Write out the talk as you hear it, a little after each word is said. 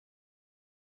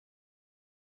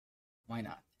Why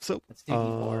not? So, Let's do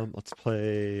E4. let's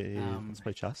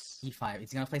play chess. E5.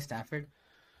 Is he gonna play Stafford?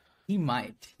 He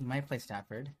might. He might play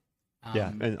Stafford. Yeah,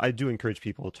 Um, and I do encourage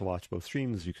people to watch both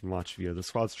streams. You can watch via the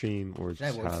squad stream or should I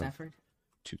just avoid have Stafford?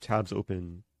 two tabs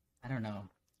open. I don't know.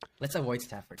 Let's avoid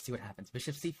Stafford. See what happens.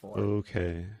 Bishop C4.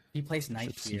 Okay. If he plays knight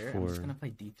Bishop here, I'm just C4. gonna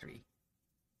play D3.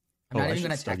 I'm Oh, not I even should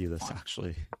gonna attack study the this pawn.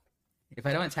 actually. If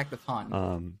I don't attack the pawn,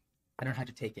 Um, I don't have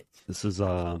to take it. this is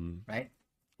Right?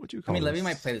 what do you I call mean, this? Levy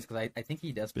might play this because I think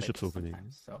he does play Bishop's this opening.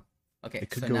 sometimes. So, okay, It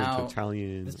could so go now into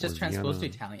Italian this or just transposed to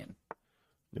Vienna. Italian.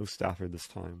 No Stafford this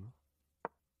time.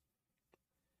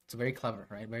 It's very clever,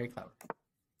 right? Very clever.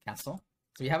 Castle.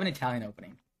 So we have an Italian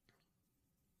opening.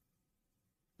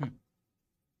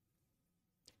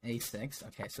 A6.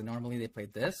 Okay, so normally they play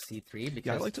this C3 because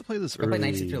Yeah, I like to play this if I play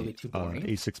early. knight C3 will be too boring.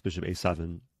 A6, Bishop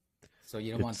A7. So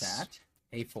you don't want It's that.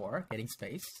 A4, getting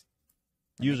space.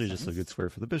 That usually makes just a sense. good square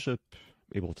for the bishop,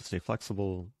 able to stay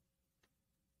flexible.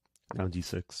 Now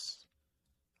D6.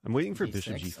 I'm waiting for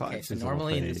Bishop D6. G5 Okay, so because then I'll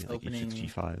normally in play this like opening,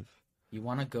 H6, G5. you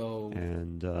want to go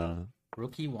And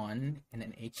rook E1 and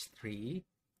then H3,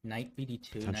 knight BD2,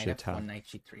 knight potentially F1, attack. knight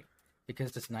G3.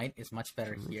 Because this knight is much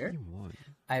better Rook here. E1.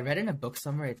 I read in a book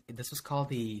somewhere, this was called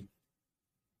the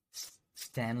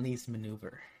Stanley's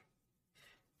Maneuver.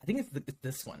 I think it's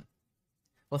this one.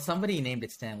 Well, somebody named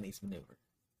it Stanley's Maneuver.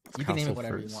 You can name it Castle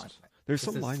whatever first. you want. There's This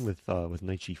some is line with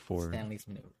Knight G4. Stanley's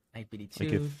Maneuver. Knight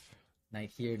BD2, Like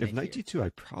knight here, if Knight here. D2,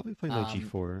 I'd probably play Knight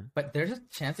G4. But there's a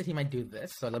chance that he might do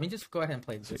this. So let me just go ahead and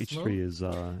play So this H3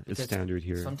 move. is standard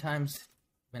here. Sometimes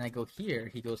when I go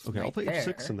here, he goes Okay, right I'll play there.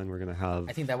 H6 and then we're gonna have.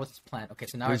 I think that was his plan. Okay,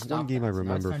 so now There's I stop one game that. I So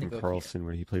now it's remember time to from go Carlson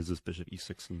where he plays this Bishop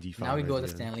E6 and D5. here. Now we go to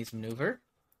idea. Stanley's Maneuver.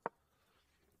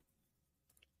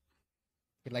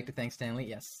 You'd like to thank Stanley?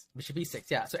 Yes. Bishop E6.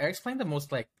 Yeah, so Eric's playing the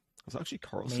most like It was actually main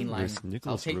Carlson line. versus I'll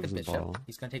Nicholas take the bishop. Rosenball.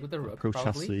 He's going to take with the rook, Pro Chess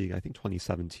probably. League, I think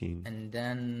 2017. And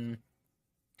then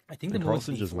I think And the move is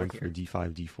Carlson just D4 went here. for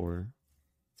D5, D4.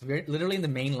 So we're literally in the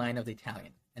main line of the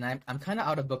Italian. And I'm kind of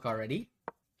out of book already.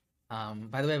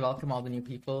 By the way, welcome all the new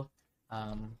people.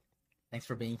 Thanks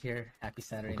for being here. Happy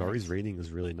Saturday Well, Gauri's night. rating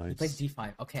is really He nice. plays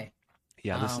D5. Okay.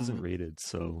 Yeah, this isn't Um, rated,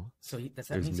 so So that There's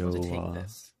means he's supposed to no, take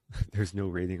this there's no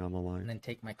rating on the and line. then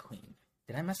take my queen.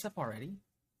 Did I mess up already?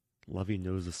 Lovey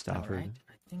knows the All Stafford. right.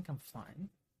 I think I'm fine.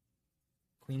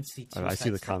 Queen C2. I see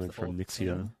the sidesteps comment whole from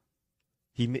Nixia.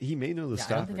 thing. He may know the Yeah, I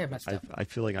don't Stafford. think I messed up. I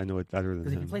feel like I know it better than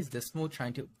Because if he him. plays this move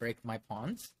trying to break my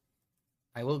pawns,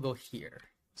 I will go here.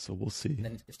 So we'll see. And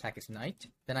then attack his knight.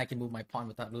 Then I can move my pawn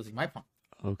without losing my pawn.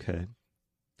 Okay.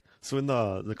 So in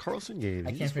the Carlson game,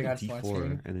 I he can't just played figure out squad D4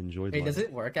 streaming. and enjoyed Wait, life. does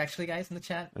it work actually, guys, in the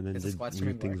chat? And then Does the did squad weird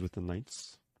streaming things work? with the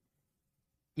knights.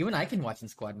 Even I can watch in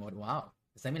squad mode. Wow.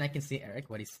 Does that mean I can see Eric,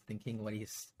 what he's thinking, what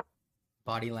his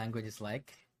body language is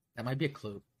like? That might be a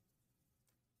clue.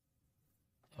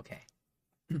 Okay.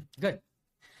 Good.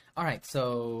 All right,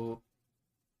 so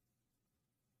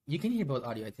you can hear both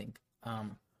audio, I think.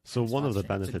 So one of the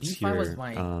squad stream. So benefits D5 was here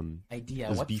my idea.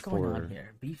 is What's going on B4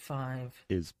 here? B5.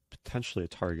 is potentially a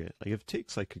target. Like if it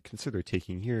takes, I could consider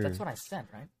taking here. That's what I said,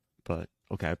 right? But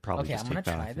okay, I'd probably Okay, just I'm gonna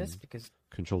take try back this and because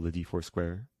control the D4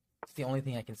 square. it's the only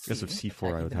thing I can I see. guess if C4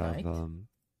 I attacking would the have knight.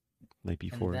 knight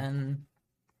B4. And then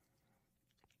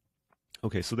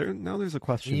Okay, so now there's a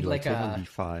question. we need Do I like take on a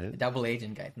D5? double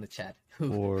agent guy in the chat who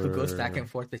goes back and Or-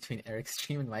 forth between Eric's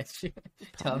stream and my stream.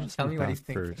 Probably just tell move me what back he's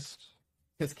thinking. first.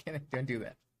 Just kidding. Don't do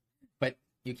that. But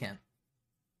you can.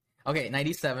 Okay,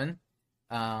 97.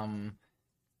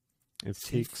 It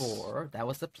takes. C4. That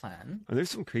was the plan. And there's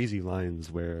some crazy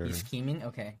lines where He's scheming.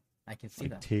 Okay, I can see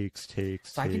like that. takes,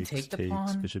 So I can take the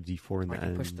pawn, Bishop D4 in Or I the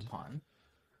can push the end. pawn.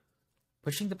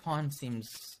 Pushing the pawn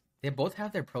seems... They both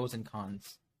have their pros and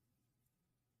cons.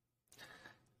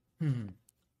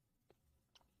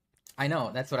 I know.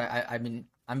 That's what I mean.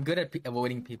 I'm good at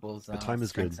avoiding people's The time is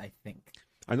strengths, good. I think.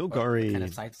 I know Or Gauri. kind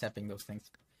of sidestepping those things.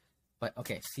 But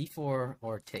okay, C4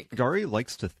 or take. Gauri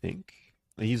likes to think.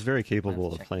 He's very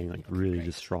capable of check playing maybe. like Okay, really great.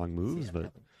 just strong moves, See,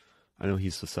 but I know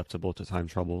he's susceptible to time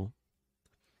trouble.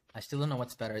 I still don't know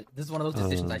what's better. This is one of those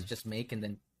decisions I Um, just make and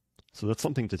then... So that's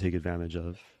something to take advantage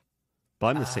of. But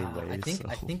I'm the same way. I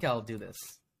think I'll do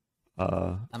this.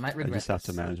 I I might regret just have to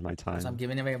this. manage my time. So I'm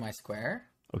giving away my square.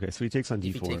 Okay, so he takes on If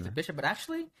he takes the D4. bishop, but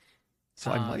actually... So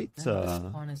I might. now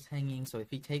this pawn is hanging, so if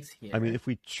he takes here... I mean, if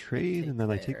we I trade and then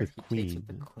I take there, with he takes with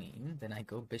the queen, queen, then I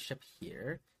go bishop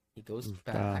here. He goes move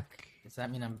back. back. Does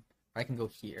that mean I can go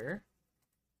here?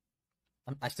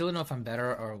 I still don't know if I'm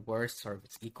better or worse or if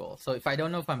it's equal. So if I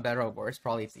don't know if I'm better or worse,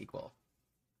 probably it's equal.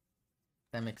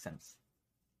 That makes sense.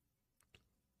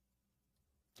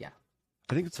 Yeah.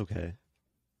 I think it's okay.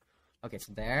 Okay,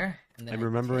 so there, and then I'm I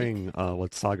remembering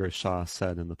what Sagar Shah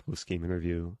said in the post-game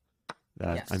interview.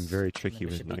 that I'm Yes. very And tricky then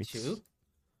with bishop knights. e2.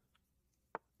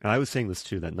 And I was saying this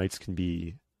too, that knights can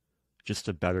be just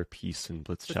a better piece in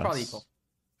blitz So it's probably chess equal.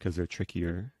 because they're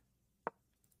trickier.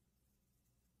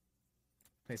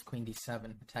 Plays queen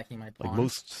d7, attacking my Like pawn.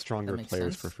 most stronger makes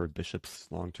players sense. prefer bishops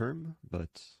long term,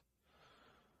 but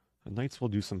knights will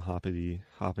do some hoppity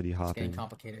It's getting hopping.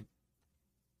 complicated.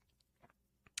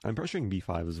 I'm pressuring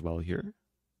b5 as well here.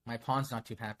 My pawn's not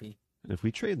too happy. And if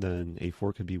we trade, then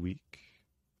a4 could be weak.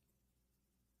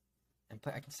 And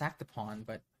I can sack the pawn,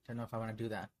 but I don't know if I want to do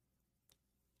that.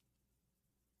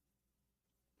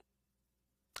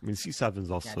 I mean, c7 is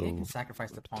Yeah, I also think I can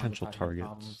sacrifice the pawn potential without any target.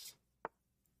 problems.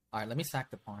 All right, let me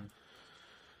sack the pawn.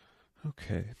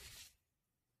 Okay.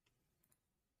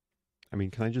 I mean,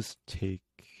 can I just take...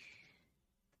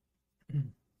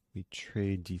 We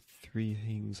trade d3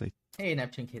 hangs. Hey,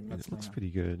 Neptune Kid, And what's it going looks on? pretty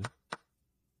good.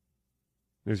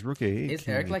 There's rook a8. Is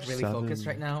king Eric like really h7. focused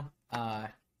right now?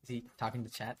 Is he talking to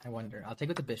chat? I wonder. I'll take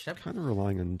with the bishop. Kind of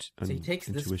relying on So he takes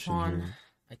this intuition pawn. here.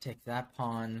 I take that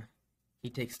pawn. He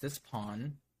takes this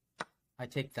pawn. I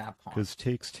take that pawn. Because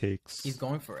takes. He's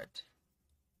going for it.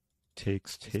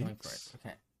 Takes. He's going for it.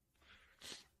 Okay.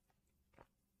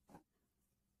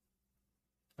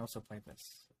 I also play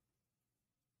this.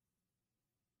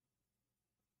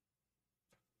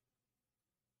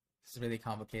 This is really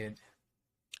complicated.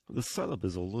 The setup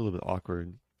is a little bit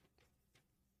awkward.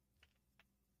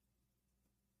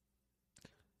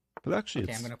 But actually,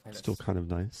 Okay, I'm gonna play it's still this. kind of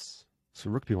nice. So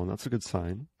rook b1, that's a good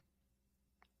sign.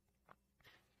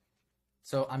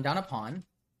 So I'm down a pawn,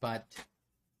 but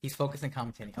he's focused and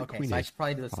commentating. Okay, Queen so I should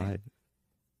probably do the same.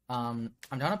 a5.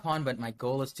 I'm down a pawn, but my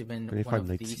goal is to win Queen one a5, of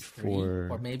knight these c4. three,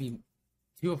 or maybe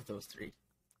two of those three.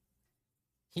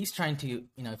 He's trying to,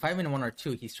 if I win one or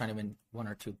two, he's trying to win one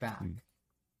or two back.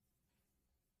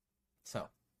 So,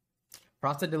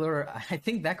 procedure, I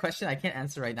think that question I can't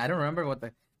answer right now. I don't remember what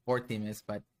the board theme is,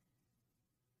 but...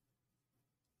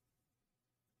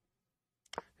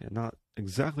 Yeah, not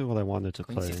exactly what I wanted to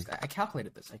Queen play. C6, I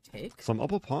calculated this. I take. So I'm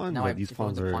up a pawn, Now but these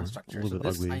pawns are pawn a structure. little So bit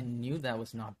this, ugly. I knew that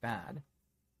was not bad.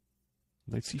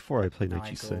 Knight c4, I play Now knight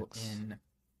I g6. go in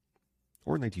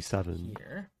Or knight d7.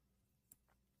 here.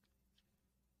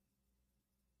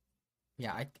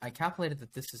 Yeah, I calculated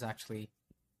that this is actually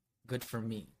good for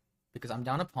me. Because I'm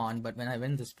down a pawn, but when I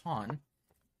win this pawn,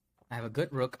 I have a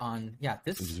good rook on... Yeah,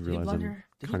 this... I just Did he realized blunder?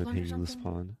 I'm kind of hating this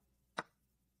pawn.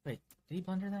 Wait, did he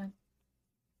blunder that?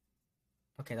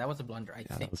 Okay, that was a blunder, I Yeah,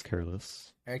 think. that was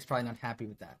careless. Eric's probably not happy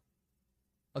with that.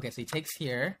 Okay, so he takes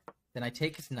here. Then I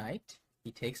take his knight.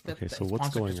 He takes... Okay, so his what's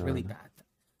pawn structure's going really on? bad.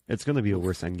 It's going to be a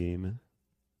worse endgame.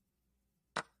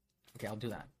 Okay, I'll do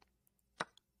that.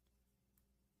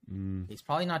 Mm, He's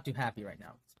probably not too happy right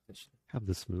now. have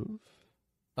this move?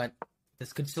 But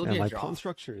this could still Yeah, be a my draw. pawn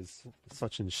structure is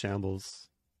such in shambles.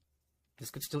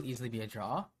 This could still easily be a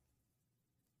draw.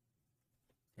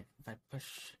 Okay, if I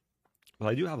push But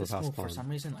I do have a this pass move, pawn. for some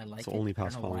reason I like It's it. the only I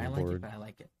pass don't know pawn why on I the like it, board. but I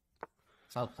like it.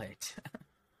 So I'll play it.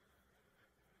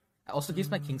 It also gives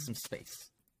my king some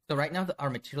space. So right now our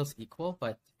material's equal,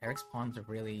 but Eric's pawns are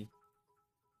really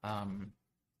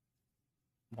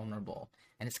vulnerable.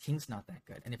 And his king's not that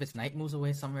good. And if his knight moves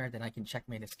away somewhere, then I can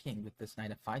checkmate his king with this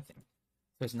knight f5 thing.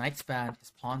 So his knight's bad,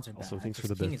 his pawns are bad, Also, thanks his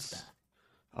for the king bits. is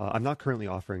bad. I'm not currently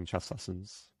offering chess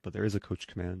lessons, but there is a coach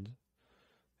command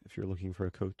if you're looking for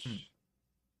a coach.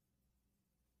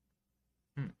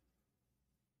 I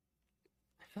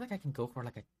feel like I can go for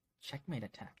like a checkmate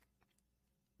attack.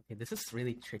 Okay, this is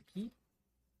really tricky.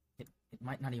 It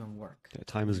might not even work. Yeah,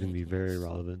 time is going to be very Yes.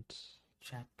 relevant.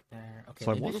 Check there. Okay,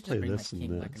 So I maybe want to should just play bring my this and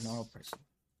king like a this. normal person.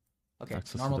 Okay,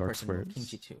 Access to normal dark person with king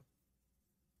squares. g2.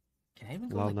 Can I even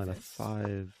go Allow like knight this?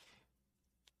 f5.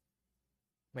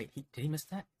 Wait, did he miss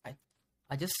that?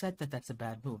 I just said that that's a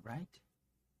bad move, right?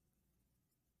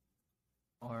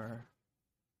 Or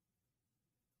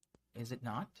is it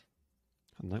not?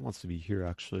 Knight wants to be here,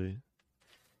 actually.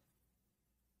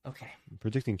 Okay. I'm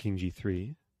predicting king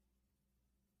g3.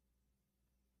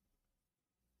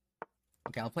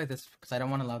 Okay, I'll play this because I don't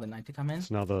want to allow the knight to come in.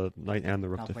 So now the knight and the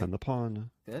rook I'll play defend the pawn.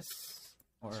 This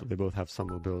or So they both have some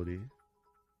mobility.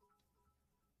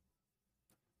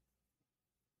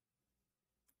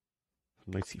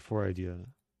 Knight c4 idea.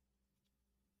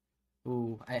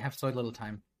 ooh, I have so little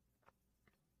time.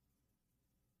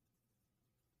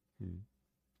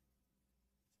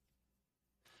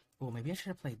 Ooh, maybe I should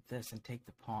have played this and take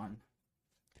the pawn.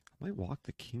 I might walk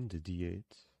the king to d8.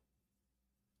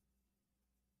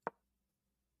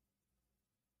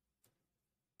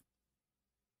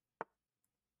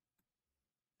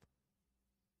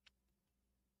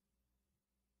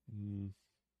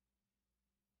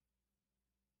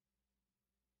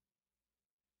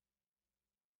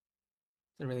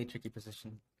 It's a really tricky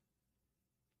position.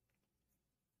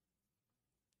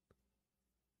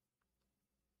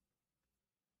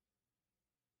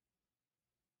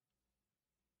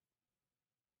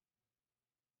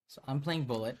 So I'm playing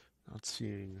bullet. Not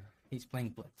seeing. He's playing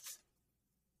blitz.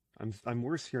 I'm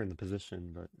worse here in the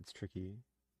position, but it's tricky.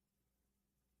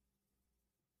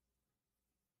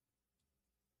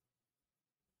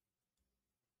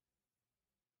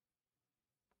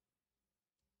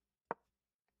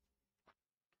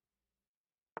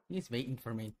 He's waiting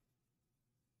for me.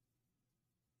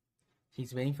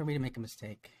 He's waiting for me to make a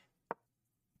mistake.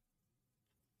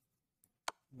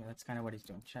 Yeah, that's kind of what he's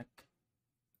doing. Check.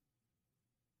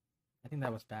 I think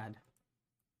that was bad.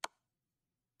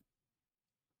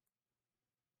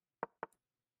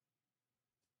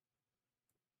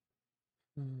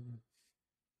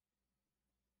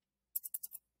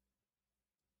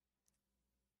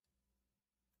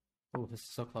 Oh, this is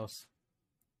so close.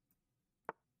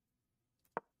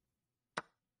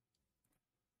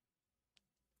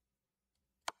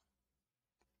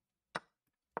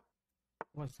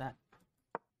 What's that?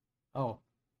 Oh,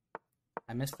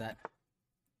 I missed that.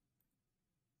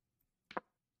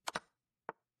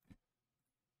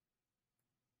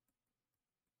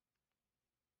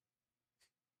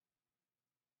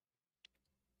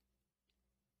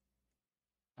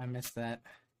 I missed that.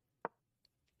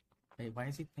 Wait, why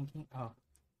is he thinking? Oh,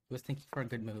 he was thinking for a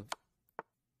good move.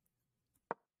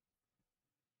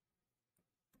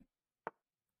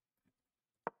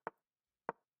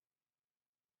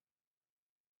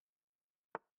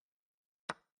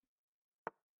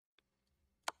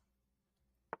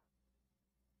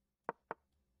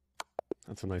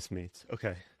 That's a nice mate.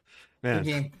 Okay, Good man.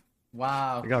 game.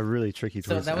 Wow. It got really tricky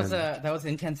So towards that the was end. an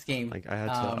intense game. Like I had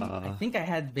to I think I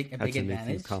had a big to make things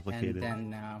advantage, complicated.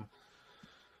 and then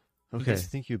Okay,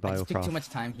 thank you, I just took too Bioprof, much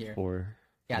time here. for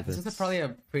Yeah, the this is bits. probably a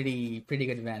pretty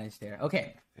good advantage there.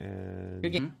 Okay, And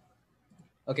good game.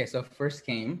 Okay, so first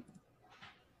game.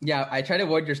 Yeah, I tried to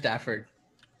avoid your Stafford.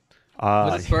 It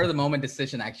was a spur of the moment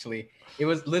decision. Actually, it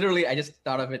was literally I just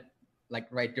thought of it like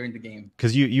right during the game.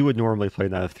 because you would normally play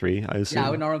knight of 3, I assume. Yeah, I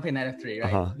would normally play knight f3,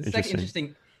 right? This is like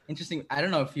Interesting. interesting. I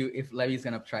don't know if Levy's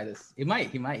gonna try this. He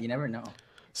might. You never know.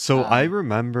 So I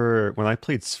remember when I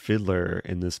played Fiddler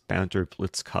in this Banter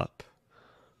Blitz Cup.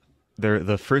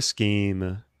 The first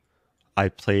game I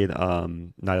played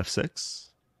knight of 6,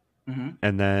 and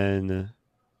then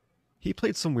he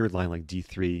played some weird line like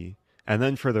d3, and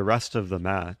then for the rest of the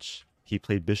match he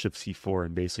played bishop c4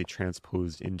 and basically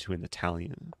transposed into an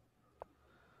Italian.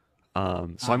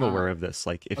 So I'm aware of this.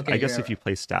 Like, if Okay, I guess if you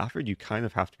play Stafford, you kind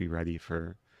of have to be ready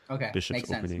for bishop's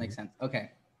opening. Makes sense.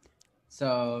 Okay,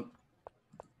 so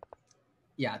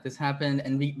yeah, this happened,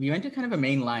 and we went to kind of a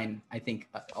main line. I think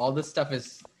all this stuff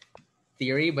is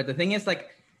theory, but the thing is,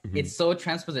 like, it's so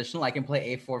transpositional. I can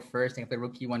play a4 first, I can play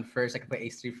rook e1 first, I can play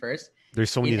h3 first.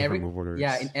 There's so many different move orders.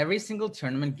 Yeah, in every single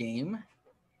tournament game,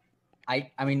 I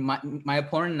mean, my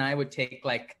opponent and I would take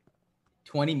like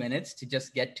 20 minutes to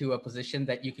just get to a position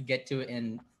that you could get to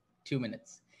in 2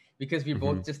 minutes, because we're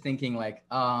both just thinking like,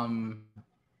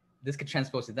 this could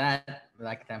transpose to that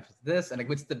could transpose to this, and like,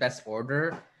 what's the best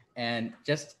order, and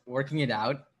just working it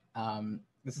out.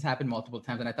 This has happened multiple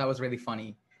times, and I thought it was really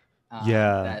funny.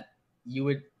 That you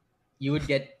would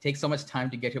take so much time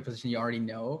to get to a position you already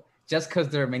know, just because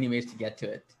there are many ways to get to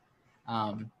it.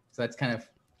 So that's kind of,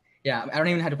 yeah, I don't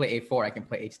even have to play a4. I can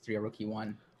play h3 or rook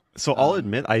e1. So I'll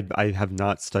admit I have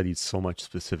not studied so much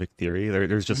specific theory.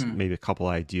 There's just maybe a couple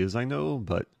ideas I know,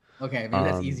 but okay, maybe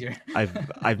that's easier.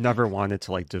 I've never wanted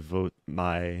to like devote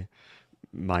my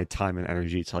time and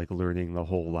energy to like learning the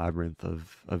whole labyrinth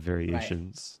of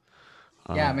variations.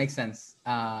 Right. Yeah, it makes sense.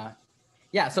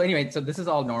 Yeah. So anyway, so this is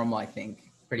all normal, I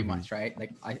think, pretty much, right?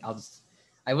 Like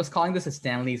I was calling this a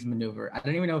Stanley's maneuver. I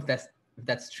don't even know if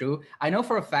that's true. I know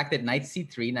for a fact that knight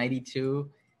c3, knight e2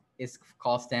 is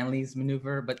called Stanley's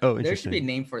maneuver, but there should be a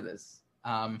name for this.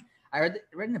 I read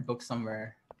in a book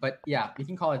somewhere, but yeah, you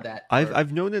can call it that.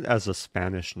 I've known it as a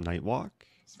Spanish night walk.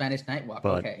 Spanish night walk.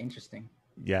 Okay, interesting.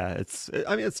 Yeah, it's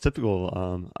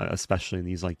typical, especially in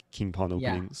these like king pawn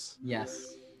openings. Yeah.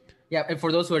 Yes. Yeah, and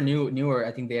for those who are newer,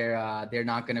 I think they're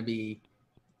not gonna be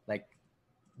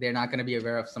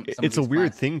aware of some. It's a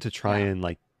weird thing to try and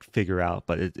like figure out,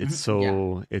 but it's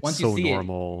so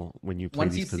normal when you play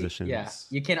these positions. Yeah,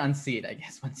 you can't unsee it, I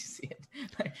guess, once you see it.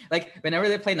 Like whenever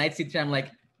they play knight c3, I'm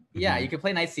like, yeah, you can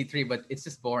play knight c3, but it's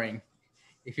just boring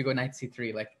if you go knight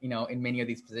c3, like, you know, in many of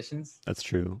these positions. That's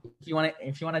true. If you want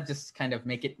to just kind of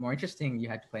make it more interesting, you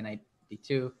have to play knight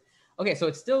d2. Okay, so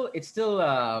it's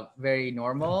still very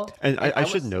normal. And And I I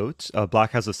should was note,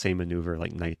 black has the same maneuver,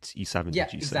 like knight e7 to yeah,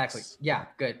 exactly. g6. Yeah,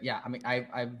 good. Yeah, I mean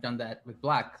I've done that with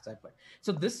black because I play.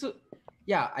 So this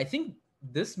yeah, I think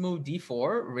this move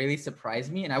d4 really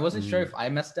surprised me, and I wasn't sure if I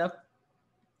messed up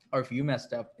or if you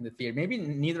messed up in the theory. Maybe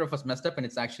neither of us messed up, and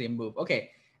it's actually a move.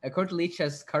 Okay, according to Leach,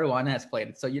 Caruana has played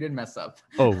it, so you didn't mess up.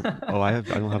 Oh, I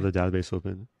don't have the database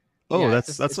open. Oh, Yeah,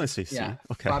 that's it's nice just to yeah. see.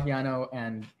 Okay. Fabiano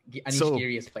and Anish So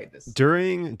Giri has played this.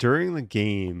 during the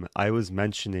game, I was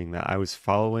mentioning that I was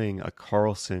following a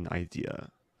Carlson idea.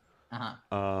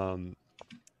 Uh-huh.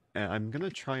 And I'm gonna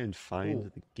try and find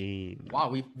Ooh. the game.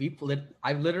 Wow,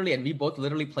 I've literally and we both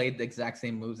literally played the exact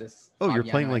same moves as Oh, you're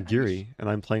playing Fabiano like and Anish. Giri, and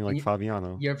I'm playing And like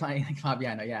Fabiano. you're playing like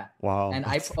Fabiano, yeah. Wow, And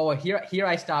that's here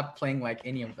I stopped playing like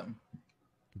any of them.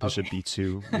 Bishop Okay.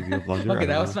 b2, maybe a blunder. Okay, I don't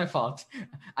that was know. my fault.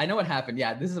 I know what happened.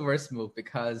 Yeah, this is the worst move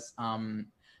because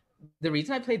the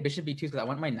reason I played Bishop b2 is because I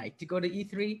want my knight to go to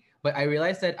e3, but I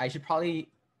realized that I should probably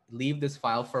leave this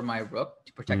file for my rook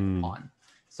to protect the pawn.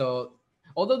 So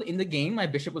although in the game my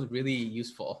bishop was really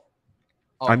useful.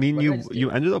 Oh, I mean, what did I just do?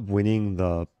 you ended up winning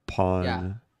the pawn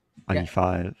Yeah. on Yeah.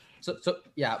 e5. So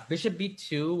yeah, Bishop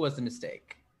b2 was the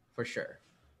mistake for sure.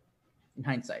 In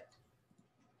hindsight.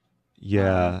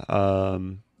 Yeah.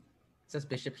 It says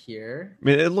Bishop here. I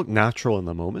mean, it looked natural in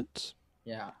the moment.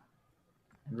 Yeah.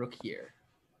 And Rook here.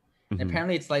 And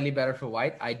apparently it's slightly better for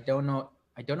white. I don't know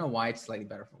why it's slightly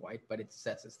better for white, but it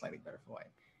says it's slightly better for white.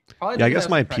 Probably Yeah, I because guess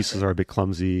of my some pieces pressure. are a bit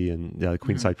clumsy, and yeah, the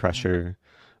queenside pressure.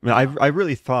 I mean, I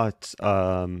really thought,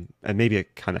 and maybe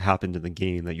it kind of happened in the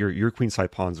game, that your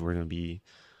queenside pawns were going to be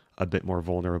a bit more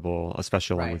vulnerable,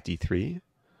 especially along with d3.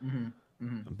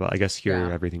 But I guess here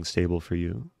Yeah. everything's stable for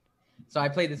you. So I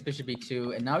played this Bishop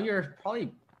b2, and now you're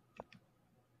probably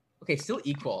okay, still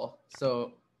equal.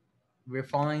 So we're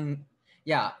following.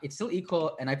 Yeah, it's still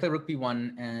equal, and I play Rook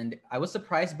b1, and I was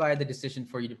surprised by the decision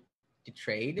for you to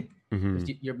trade. Because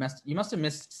you must have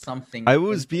missed something. I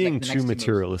was in, being like, the too next two moves.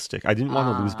 materialistic. I didn't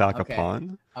want to lose back a Okay.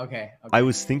 pawn. Okay. I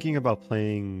was thinking about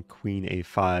playing queen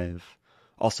a5.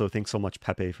 Also, thanks so much,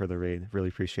 Pepe, for the raid. Really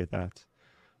appreciate that.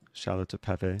 Shout out to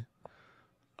Pepe.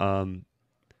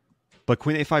 But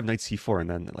queen a5, knight c4, and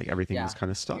then like everything was kind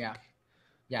of stuck. Yeah.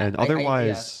 And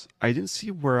otherwise, I didn't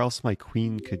see where else my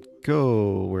queen could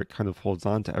go, where it kind of holds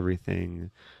on to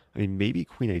everything. I mean, maybe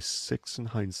queen a6 in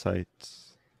hindsight.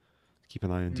 Keep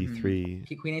an eye on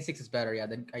d3. Queen a6 is better. Yeah.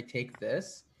 Then I take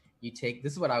this. You take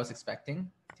this is what I was expecting.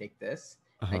 Take this.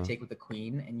 I take with the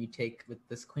queen, and you take with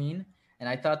this queen. And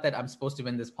I thought that I'm supposed to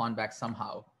win this pawn back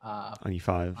somehow. On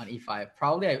e5. On e5.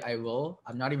 Probably I will.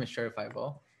 I'm not even sure if I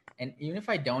will. And even if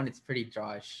I don't, it's pretty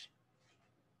drawish.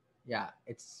 Yeah,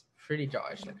 it's pretty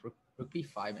drawish. Like rook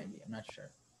b5 maybe. I'm not sure.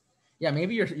 Yeah,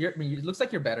 maybe you're I mean, it looks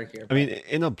like you're better here. I mean,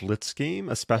 in a blitz game,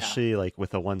 especially like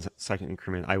with a 1 second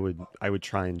increment, I would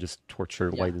try and just torture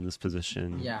white in this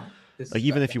position. Yeah. Like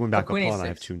even if you win back a pawn, I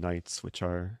have 2 knights, which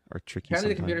are tricky. Apparently, sometimes.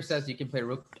 the computer says you can play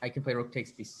rook. I can play rook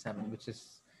takes b7, which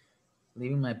is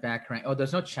leaving my back rank. Oh,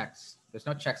 there's no checks. There's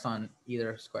no checks on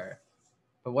either square.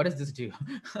 But what does this do?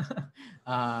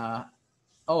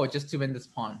 Oh, just to win this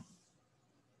pawn.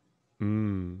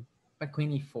 But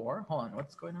queen e4. Hold on,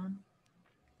 what's going on?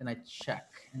 Then I check,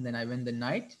 and then I win the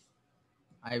knight.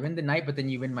 I win the knight, but then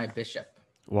you win my bishop.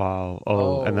 Wow.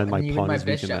 Oh, and then my pawn is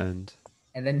weak in the end.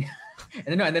 And then,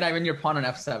 and then I win your pawn on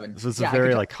f7. So it's a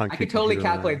very like concrete. I could totally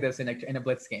calculate this in a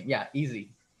blitz game. Yeah, easy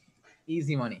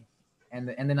money. And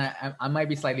then I might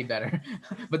be slightly better,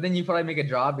 but then you probably make a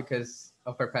draw because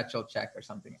of perpetual check or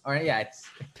something. Or yeah, it's.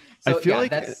 So, I feel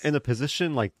like in a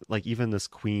position like even this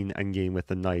queen endgame with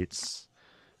the knights,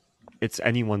 it's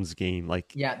anyone's game.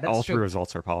 Like all three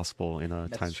results are possible in a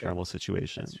time scramble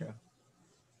situation. That's true.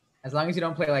 As long as you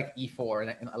don't play like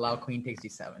e4 and allow queen takes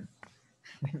d7.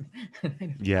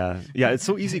 yeah, it's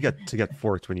so easy to get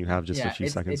forked when you have just a few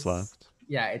seconds left.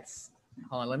 Yeah, it's.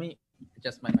 Hold on, let me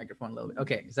adjust my microphone a little bit.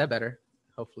 Okay, is that better?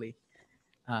 Hopefully.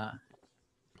 Oh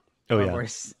yeah.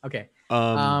 Worse. Okay.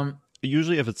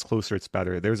 Usually, if it's closer, it's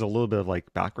better. There's a little bit of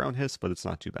like background hiss, but it's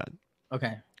not too bad.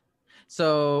 Okay.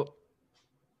 So,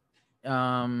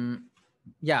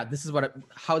 yeah, this is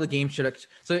how the game should.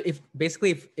 So if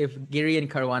Giri and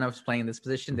Caruana was playing in this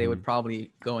position, they would probably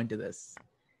go into this,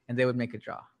 and they would make a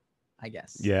draw, I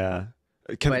guess. Yeah.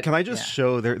 Can I just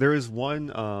show there is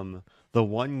one the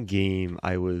one game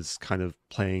I was kind of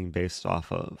playing based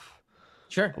off of.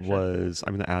 Sure. I'm going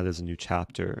to add as a new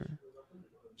chapter.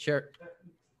 Sure.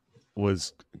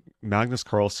 Was Magnus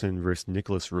Carlsen versus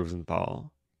Nicholas Rosenthal.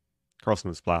 Carlsen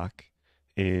was black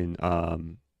in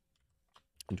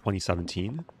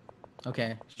 2017.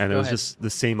 Okay. And it was just the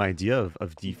same idea of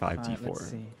d5, d4. Let's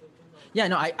see. Yeah,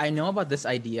 no, I know about this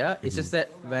idea. It's Hmm. just that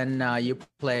when you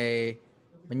play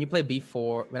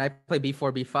b4, when I play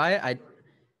b4 b5,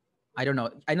 I don't know.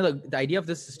 I know the idea of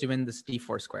this is to win this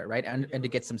d4 square, right, and to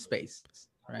get some space,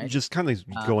 right? Just kind of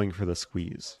Uh, going for the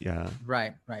squeeze, yeah.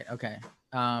 right, okay.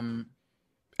 Um,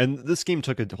 And this game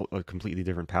took a completely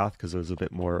different path because it was a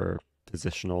bit more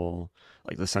positional,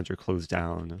 like the center closed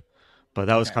down. But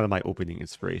that was okay, kind of my opening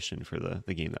inspiration for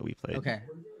the game that we played. okay,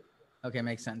 okay,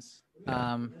 makes sense.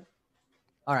 Yeah.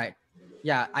 All right,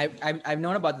 yeah, I've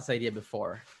known about this idea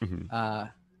before. Hmm.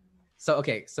 So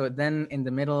okay, so then in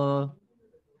the middle,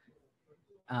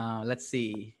 let's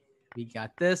see. We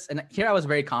got this, and here I was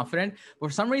very confident. For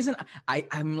some reason,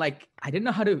 I'm like I didn't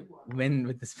know how to win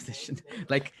with this position.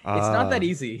 Like it's not that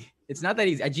easy. It's not that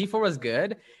easy. G4 was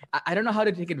good. I don't know how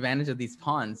to take advantage of these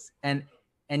pawns, and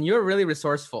you're really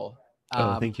resourceful.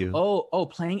 Oh, thank you.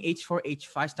 Playing H4,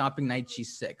 H5, stopping knight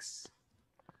G6.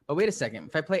 But wait a second.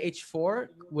 If I play H4,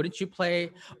 wouldn't you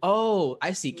play? Oh,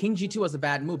 I see. King G2 was a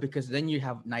bad move because then you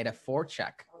have knight F4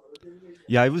 check.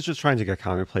 Yeah, I was just trying to get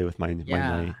counterplay with my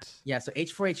knight. Yeah, so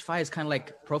H4, H5 is kind of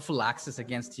like prophylaxis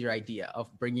against your idea of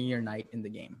bringing your knight in the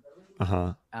game.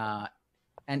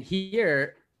 And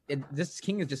here, this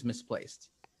king is just misplaced.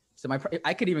 So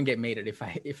I could even get mated if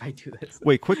I do this.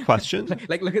 Wait, quick question.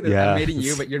 Like look at this. Yeah, I'm mating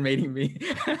you, but you're mating me.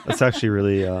 That's actually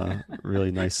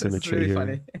really nice symmetry really here.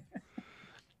 funny.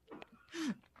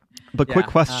 But quick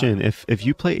question: if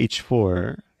you play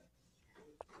H4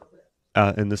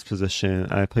 in this position,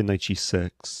 and I play knight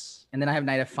G6, and then I have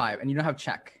knight F5, and you don't have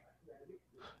check.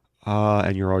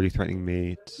 And you're already threatening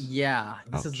mate. Yeah,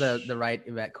 this is the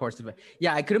right course of it.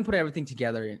 Yeah, I couldn't put everything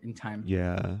together in time.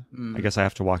 Yeah, I guess I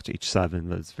have to walk to H7,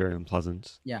 but it's very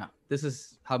unpleasant. Yeah, this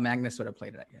is how Magnus would have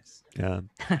played it, I guess. Yeah,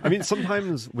 I mean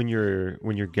sometimes when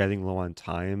you're getting low on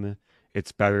time,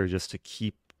 it's better just to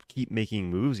keep making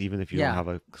moves, even if you don't have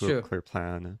a clear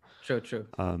plan. True.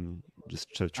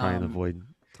 Just to try and avoid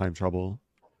time trouble.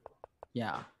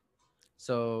 Yeah.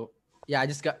 So yeah,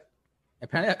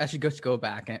 apparently I should go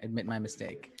back and admit my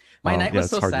mistake. My knight was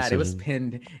so sad. Decision. It was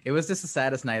pinned. It was just the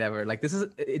saddest night ever. Like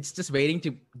it's just waiting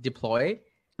to deploy,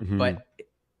 but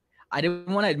I didn't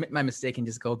want to admit my mistake and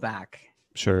just go back.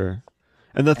 Sure.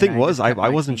 And the thing was, I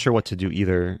wasn't sure what to do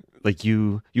either. Like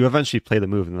you eventually play the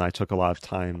move, and then I took a lot of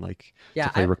time, to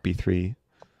play rook b3.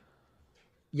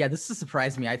 Yeah, this has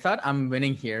surprised me. I thought I'm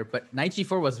winning here, but knight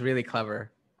g4 was really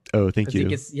clever. Oh, thank you.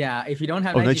 If you don't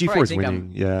have knight g4 is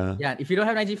winning. Yeah, if you don't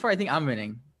have knight g4, I think I'm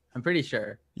winning. I'm pretty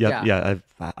sure. Yeah.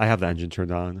 I have the engine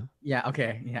turned on. Yeah.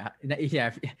 Okay.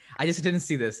 Yeah. I just didn't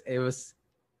see this. It was,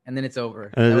 and then it's over.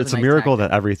 And it's a miracle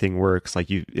that everything works. Like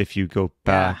if you go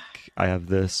back, I have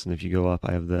this, and if you go up,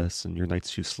 I have this, and your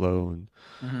knight's too slow. And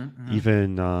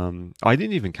even I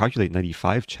didn't even calculate knight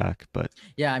e5 check, but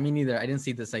yeah, I mean neither. I didn't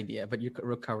see this idea, but your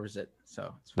rook covers it,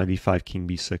 so knight e5, king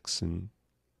b6, and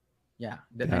knight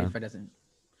e5 doesn't.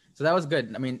 So that was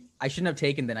good. I mean, I shouldn't have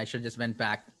taken. Then I should have just went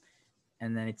back,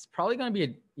 and then it's probably gonna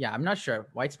be I'm not sure.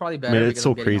 White's probably better. I mean, it's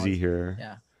so crazy here.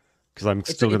 Yeah, because I'm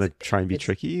still gonna try and be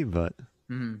tricky, but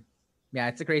yeah,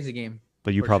 it's a crazy game.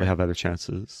 But you probably have better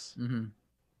chances.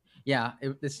 Yeah,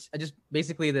 it's just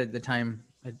basically the time.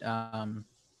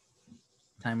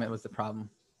 Time it was the problem.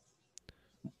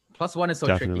 +1 is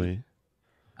so tricky.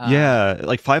 Yeah,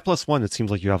 like 5+1, it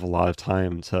seems like you have a lot of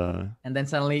time to. And then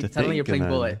suddenly you're playing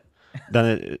bullet. Then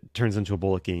it turns into a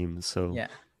bullet game. So yeah,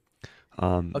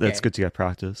 that's good to get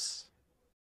practice.